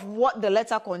idea of what the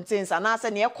letter contains and I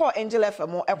said ne call Angel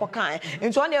FM e kan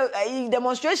into on the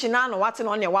demonstration na no what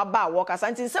no ne waba wo kasa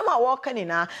nti nsem a wo kan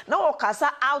na wo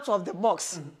kasa out of the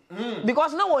box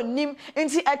because no one nim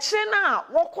nti e kire na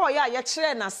wo call ya ye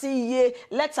kire na se ye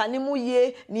letter ni mu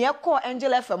ye ne call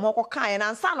Angel FM wo kan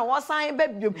na nsa no wo sign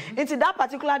babium nti that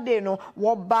particular day no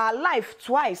wo ba live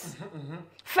twice.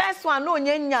 First one no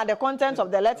nyanya the content of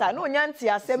the letter no nyanti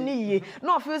asem ni ye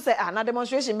no feel say na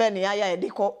demonstration be ne ya de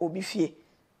ko obi fie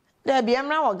there be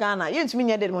emra wo Ghana you ntumi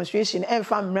nya demonstration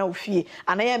emfa mra wo fie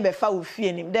ana ye be fa wo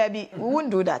fie nim there be we won't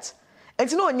do that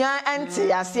enti no nya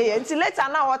anti ase enti later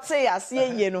na wo te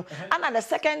ase ye no ana the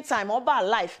second time oba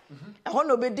life ho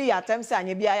no be di attempt say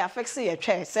anya bia ya fix ye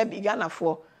twa say bi Ghana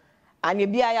fo anya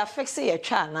bia ya fix ye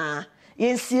twa na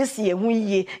yensie hu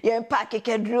yie yempa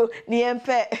kekedro ni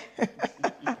yempe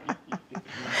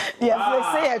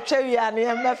say a cherry and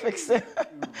yemma fix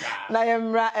na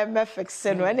yemra emma fix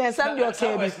no and ensam de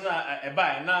okay bi na e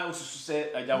buy na ususu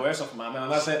say aja words of mama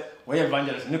na say we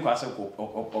evangelist ni kwase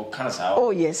ko cancer.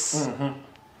 Oh yes.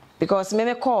 Because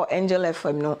me call Angel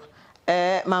FM no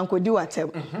man ko di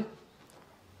watem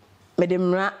me de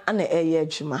mra ana eye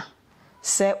adwuma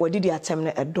say wodi di atem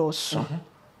na edoso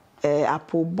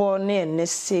apobo ne ne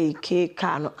sei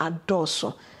keka no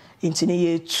adoso intine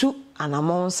ye tu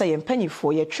anamon say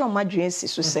yempanyifo ye twa omadwensi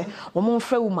so say wo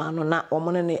mfra woman no na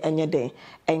wo ne enye den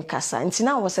enkasa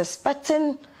intina I was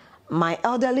expecting my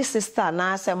elderly sister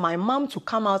na say my mom to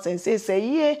come out and say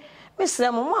ye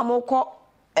mesre mo amoko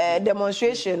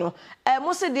demonstration no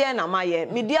mo se de na maye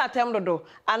me di atem dodo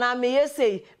ana me ye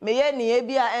sei me ye ne e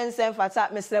bia ensen fata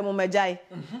mesre mo majai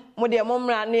mo de mo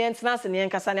mra ne entina se ne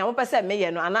enkasa ne mo pese me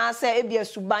ye no ana se e bia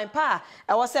suban pa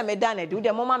e wo se me da na de wo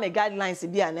de mo ma me guidelines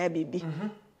bia na bibi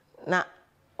na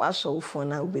waso ufo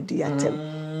na obedi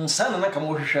atem sana na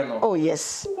kamo hwehwe no. Oh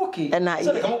yes. Okay.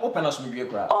 So kamo open asumdwe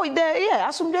kra. Oh there yeah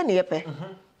asumdwe ne yepe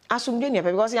asumdwe ne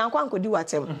yepe because yankwa nkodi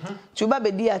watem tuba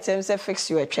bedi atem say fix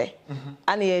you etwe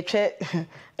ana ye twe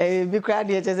bi kra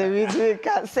de je say we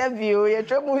can save you ye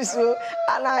twe musu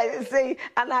ana say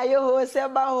ana yo ho se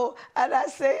ba ho ana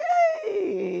say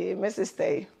hey my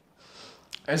sister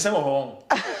and some of home.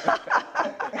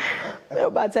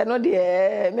 But I know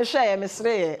the me share me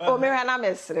sre. Oh me na me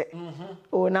sre.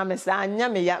 Oh na me sre anya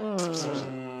me ya.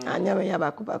 Anya me ya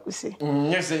baku se.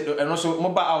 Yes, and also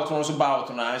mobile out also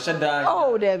out na she da.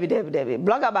 Oh Debbie.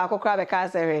 Blogger ba akokra be ka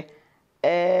se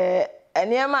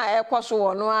eniema ekoso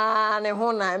wo no a ne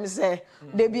ho na em se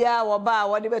de bia wo ba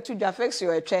wo de betu dwa fix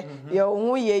yo etwe ye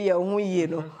hu ye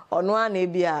no ono a na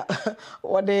bia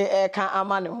wo de ka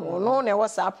ama ne ho no ne wo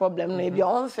sa problem na bia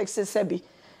on fix se bi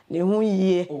ne hu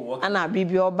ye ana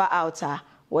bibi oba out a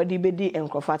wo de bedi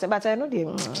enkrofate but I know de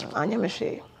anya me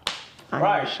hwe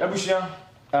right abusia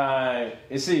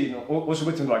you see no wo so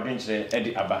betu no adwenkyere e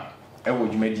di aba ewo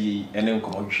dwumadi ene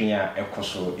nkomotwe a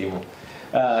ekoso emu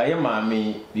ye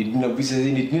maami did no bi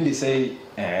say ni say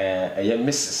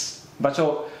Mrs. but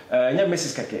nya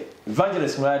Mrs. kake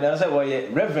evangelist murada say wo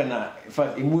reverend in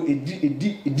fact emu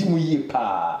edi mu yie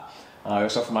pa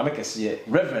so for maami kese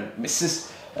reverend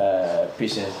Mrs.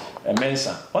 Patience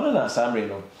Mensa ono na samre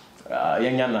no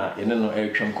yenya na yene no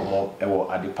etwem komo ewo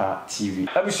Adepa TV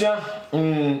abusua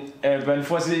ben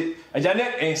force ajane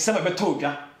ensema beto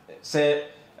dwa say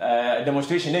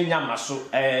demonstration enya maso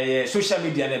social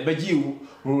media na bagiwu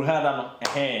ruhada no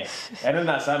ene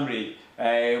na samre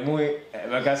mu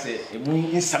bagase mu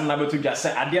insam na beto dwa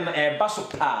say ade na baso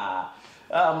pa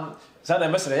sada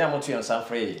mesere ya moto yan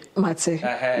safre mate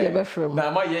ye be from na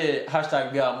ma ye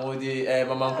hashtag bia mo di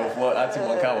mama nkofo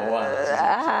atimonka wo wa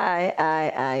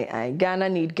I Ghana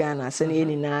need Ghana se ne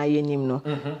ni na yenim no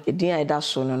edin ai da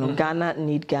so no Ghana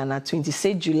need Ghana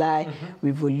 26 July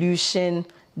Revolution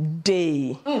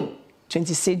Day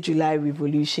 26 July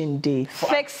Revolution Day.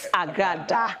 Fix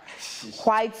Agradaa.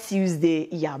 White Tuesday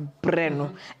ya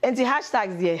breno. And the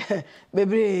hashtags there.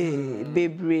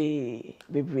 Bebre.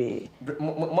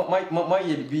 My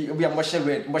be a much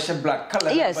red, much black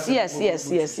color. Yes.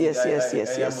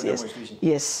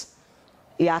 Yes.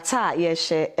 Yata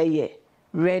yeshe eye.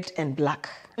 Red and black.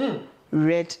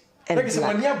 Red and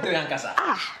black.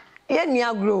 Ye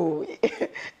nia grow.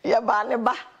 Ya ba ne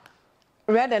ba.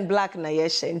 Red and black na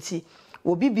yeshe nti.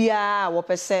 Obi bia wo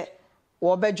pese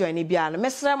wo be join bia no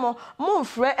mesre mo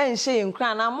mfre enhye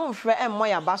nkran na mfre emmo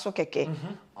ya baso keke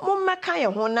mo meka ye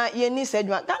ho na ye ni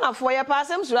sadwa Ghana fo ye pa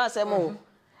asem suru asem o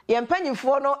ye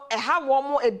mpanyifo no eha wo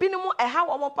mo ebinim eha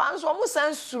wo mo pa nso mo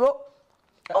san suro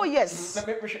oh yes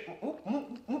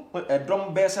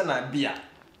edom bese na bia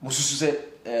mususu se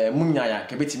munya ya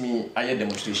ke betimi aye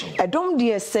demonstration edom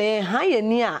de say ha ye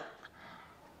ni a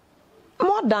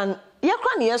more than ye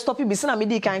kra na ye stop bi se na me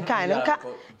di kan nka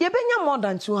ye benya more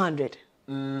than 200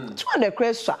 200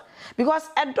 crazy because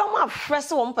edom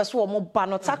afrese wo mpese wo mo ba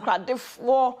no takra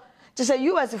defo to say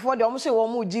US for the almost say wo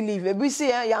mo gi leave e bi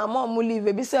say ya mo leave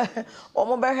e bi say wo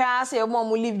mo be hwa say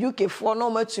mo leave UK for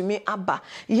no matumi aba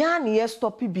ya na ye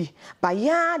stop bi but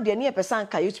ya de na ye person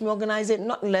ka you to organize it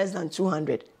not less than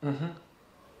 200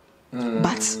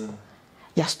 but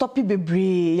ya stop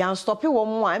bebre ya stop wo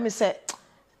mo I me say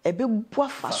ebe bua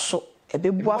faso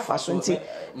nti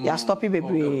ya stop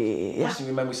bebre ya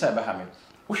we me say ba ha me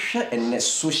wo hwe ene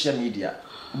social media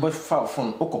but far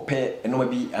phone okope eno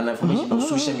bi an information on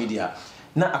social media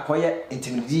na akoye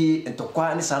intimidate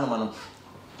entokwa ni sanoma no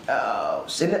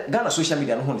Ghana social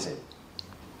media no ho ni say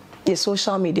the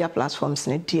social media platforms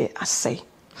ne die asay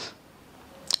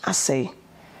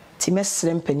ti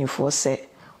mesrem panyifo say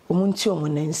omunti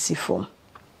omunansi form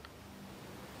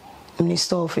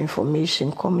Minister of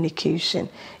Information, Communication,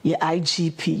 your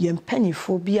IGP, your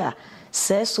pennyphobia,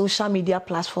 say social media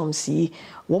platforms, ye,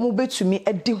 woman bet to me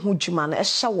a dihujuman, a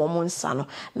show woman son,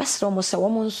 Master almost say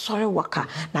woman sorry waka.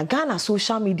 Na Ghana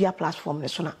social media platform,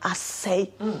 this one, I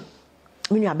say,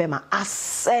 Minyabema, I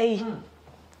say,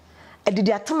 I did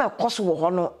the attempt cost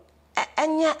wono,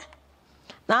 and yet.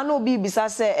 Na no bi bisa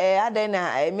se aden na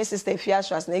Mrs. Stefia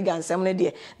Shwas na ga nsem ne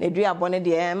de na dua abone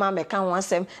de ma meka ho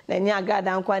asem na nya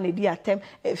Agradaa nkwa na di atem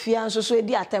efia nso so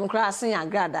di atem kra asen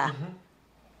Agradaa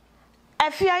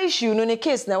efia issue no ne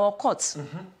case na wo court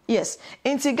yes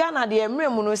inti Ghana de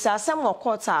emremu no se asem wo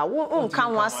court a wo nka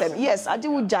ho asem yes ade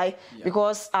wo jai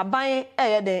because aban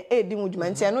den edi mudwuma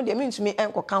nti no de mentumi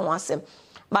enko ka ho asem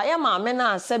ba ya ma me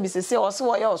na se bi se o se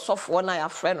wo ye osofo na ya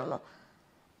frɛ no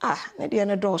na de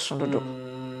ne do so dodo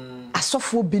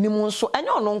asofo binimu nso enye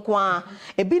ono nko a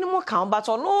ebinimu kan but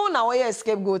no na wo ye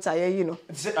scapegoat ayi no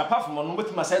apart from no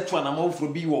betima say to na ma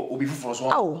ofuro bi wo obi fufuro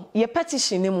so ye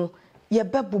petition mu ye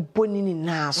bebo ni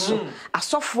na so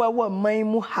asofo awa man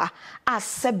mu ha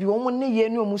asabi wo ne ye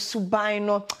ne omu suban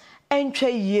no entwa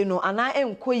yie no ana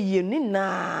enko yie ni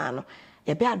na no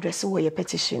ye be address wo ye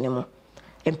petition mu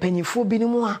empanyifo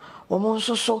binimu a omo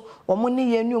nsoso omo ne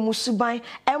ye ne omu suban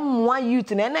emmoa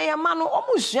youth na ye ma no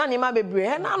omu sua ne ma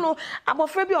bebre na no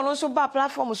abofra bi ono so ba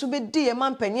platform so be di ye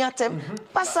man pani atem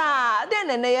pasa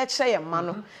den ne ye kire ye ma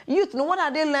no youth no what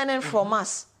are they learning from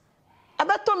us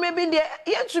abeto maybe there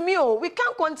ye to me we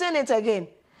can't contain it again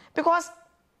because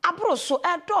abro so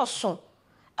edoso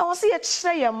e wo se ye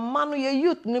kire ye ma no ye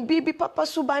youth no bibi papa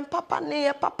suban papa ne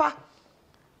ye papa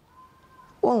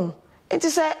it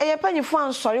is a penny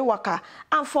for sorry waka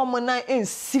and form na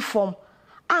insυ form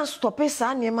and stop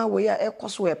esa niema we e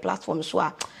koso we platform so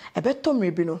a beto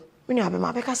mrebi no me nua be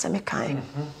ma be ka se me kan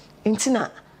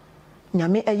ntina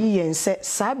nyame ayi yen se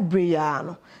sabre ya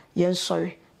no yen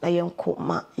sorry na yen ko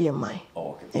ma yen man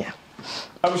okay yeah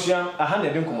Abusia aha na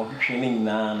de nkomo hwehwe ne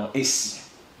nyina no esi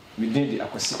within the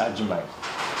akwasi ajimai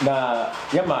na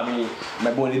ya maami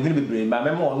mebo ne dini bebre ma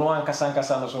memo ono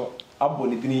ankasa no so abo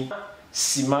ne dini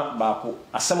sima baako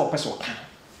asem opeso ka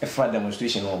e fra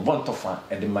demonstration no bontofa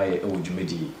e de maye e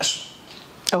wodwumedi aso.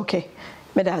 Okay,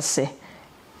 me da say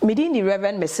medin the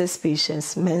Reverend Mrs.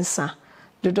 Patience Mensa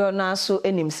dodo na so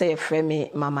enim say efre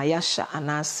me Mama Yasha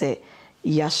anase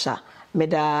Yasha me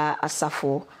da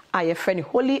asafo aye friend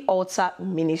Holy Altar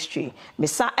Ministry me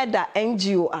sa eda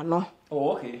NGO ano.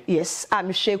 Oh, okay. Yes,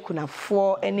 I'm shaking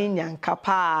for any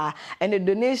nyankapa and the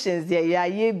donations there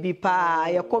ya be pa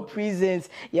ya co prisons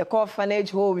ya co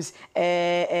orphanage homes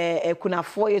kuna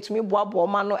for you to me boabo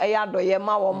ma no e do ye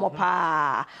ma wo mo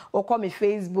pa o call me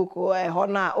Facebook o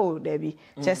hona oh debi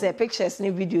just pictures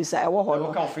ni videos I wo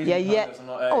ho yeah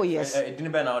oh yes it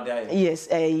didn't be now there. Yes,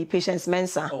 Patience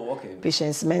Mensa. Oh, okay.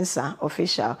 Patience Mensa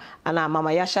official and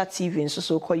Mama Yasha TV and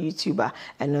so called YouTuber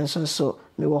and so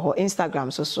me wo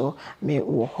Instagram so me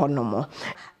wo no mo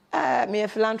me a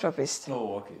philanthropist.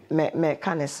 Oh, okay. Me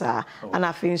kanesa and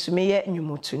I feel so me ye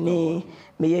nyumutuni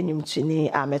me ye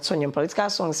nyumutuni me tonye political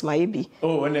songs my bi.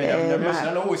 Oh, and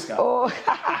no whisker. Oh.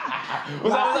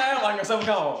 Was I on yourself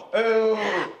now?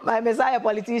 Oh. My messiah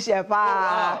politician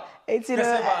pa.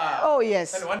 Oh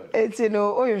yes.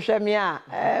 Oh you share me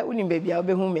unim baby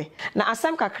obehu me. Na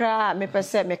asem kakra me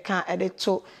pese me kan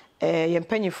edeto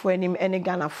yempanyifo anim ene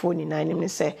Ghana phone ni nan nim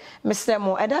se Mr.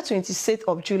 Mo eda 26th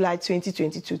of July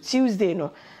 2022 Tuesday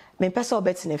no me pese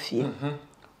obet na fie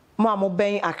mo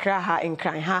amoben Accra ha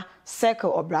nkran ha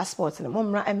circle of Brasport no mo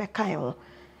mra emekan ho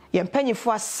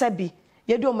yempanyifo asabi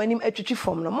yedo manim atwitwi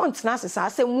fom no mo ntena asesa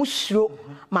asem musuro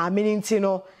ma ameni nti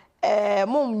no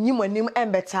mom nyimanim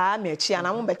embeta me achi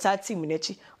ana mo beta team na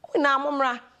achi na mo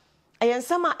mra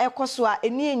eyensama ekoso a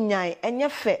eni enyan enye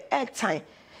fe airtime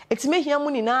etime hia mu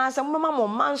ni na sa mo mama mo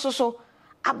man so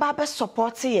aba be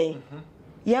support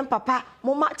yen papa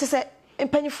mo ma te se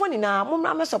empanyifo ni na mo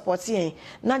mra me support yen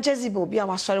na Jezebel bi a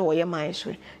wasore wo ye man so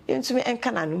entumi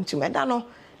enka na no ntumi da no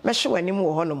me hwe wani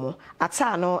mu ho no mo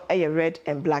ata no eye red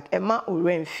and black ema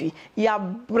orenfi ya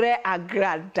bre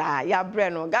agrada ya bre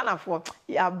no Ghana for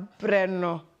ya bre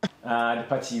no the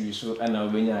party so na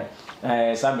obenya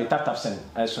sabe tap send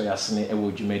so yasne e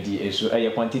wo dwumadi so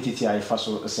e quantity I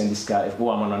faso send this guy if go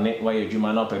amano ne why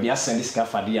dwuma na opa bia send this guy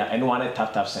fadia and one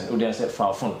tap send o dey say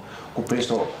for phone ko play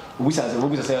store we say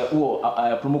wo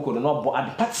promo code no bo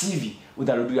at TV with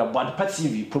a do about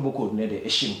TV promo code ne dey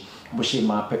eshim bo she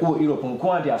ma pe o Europe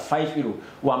nko dia €5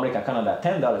 wo America Canada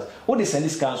 $10 wo dey send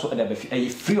this guy so e dey be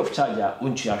free of charge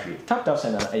untu ahwe tap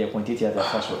send na e quantity as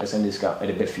faso send this guy e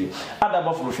dey be free other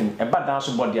roofing e bad dance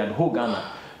body and whole Ghana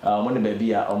money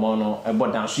baby a omo no e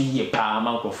bod dance yie pa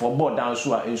mankofo bod dance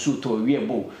a ensu to wie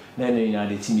bo na nya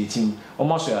de team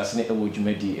omo so asne e wo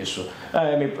dwumadi eso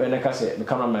me na ka se me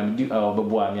cameraman di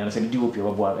obebo a me na se di opi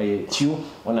obebo a chiu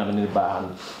ona me ne ba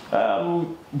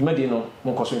dwumadi no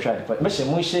mo ko so hwa de me she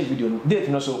mo share video date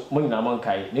no so mo nyina mo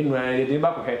nkai ne nua de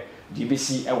ba ko hwe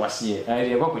DBC ewase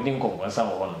e go kwedi nkonko nsa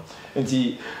wo no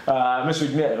nti me so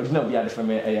dwuma bi ade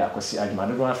feme e akosi adwuma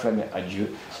do na feme adju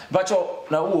bacho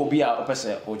na wo obi a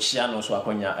opese o chia no so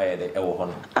akonya de e wo ho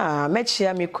no me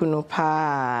chia me kunu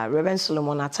pa Reverend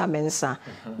Solomon Atamensa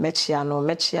me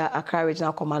chia Accra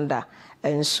Regional Commander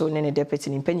and so ne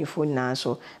deputy in Pennyfo na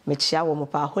so me chia wo mo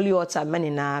pa Holy Altar mani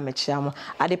na me chia mo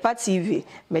Adepa TV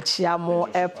me chia mo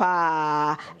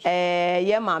pa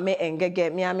ye mama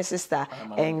engege me am sister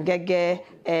engege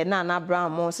Nana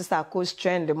Brown mo sister Coach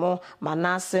Trend mo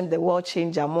Manasseh the world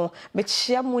changer mo me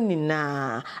chia mo ni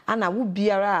na ana wo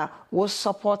biara wo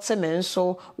support me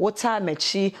so wo ta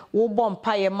mechi wo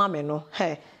bompa ye mama no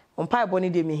he Umpa boni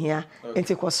de mi hia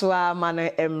enti koso a ma no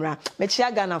emra me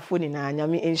chia Ghana phone na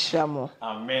nyame enhira mo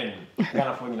amen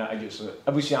Ghana phone na ajeso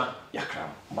abusia yakram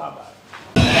baba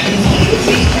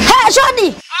Hey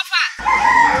Shodi ofa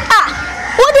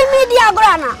what the media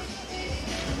grana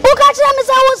uka chira me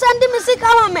say wo send me sika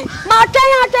ma me ma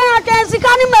twen sika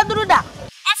ni madruda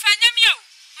ofa nyame o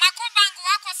mako bank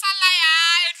wa ko salaya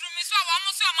edrumi so wa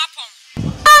mo so mapon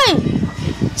ai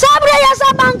sabre ya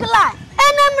sa bank line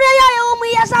enemre ya mu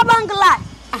ya sa bank line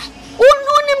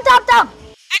unim tap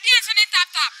edi so ni tap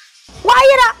why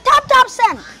you tap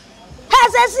send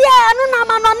has esia anu na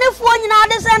ma no nefu nyina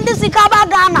de send sika ba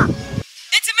Ghana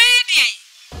enti me ye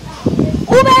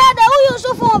ube da u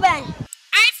use phone ben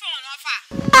iPhone ofa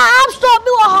app store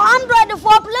bi wo Android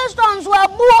for Play Store so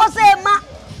abu o se ma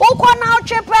o ko na o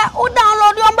chepe o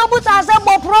download yo mbebu ta se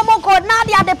bo promo code na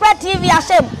dia de pet TV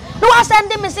asem no wa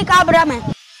send me sika bra me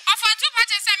ofa tu pa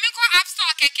che se me ko app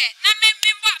store keke na me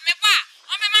ba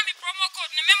o me ma me promo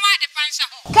code na me mo ade pansha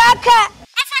ho kaka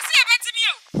ofa si abetimi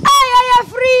o aye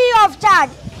of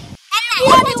charge.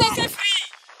 Free.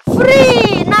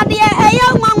 Free. Now the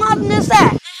young one was say.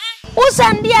 Who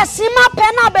send the Sima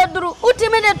Pena bedroom? Who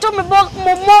timid to me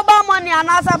mobile money and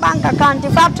other bank account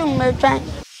if I to me train?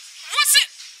 What's it?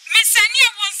 Miss Anya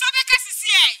wants some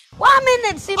 1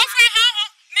 minute, see.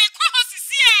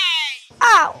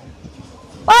 Ah.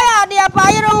 Why are the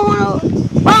Apayro?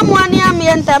 1 year me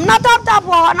and them not tap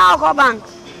or now bank.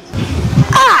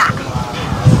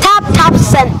 Tap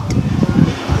send.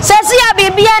 Says ya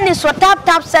baby and is what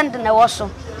tap send in the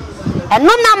washroom. And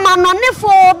no man on the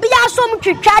for be a some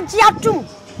to charge ya too.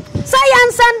 Say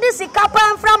and send this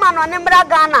couple from an Onembra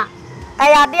Ghana. I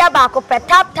had dear back up a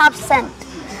tap send.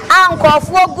 Uncle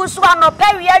for goose one or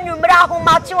Perry and Numera who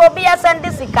match will be a send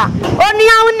this car. Only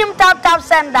I him tap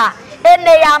sender. And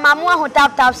they are mamma who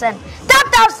tap send.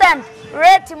 Tap send.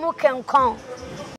 Rate Muken Kong.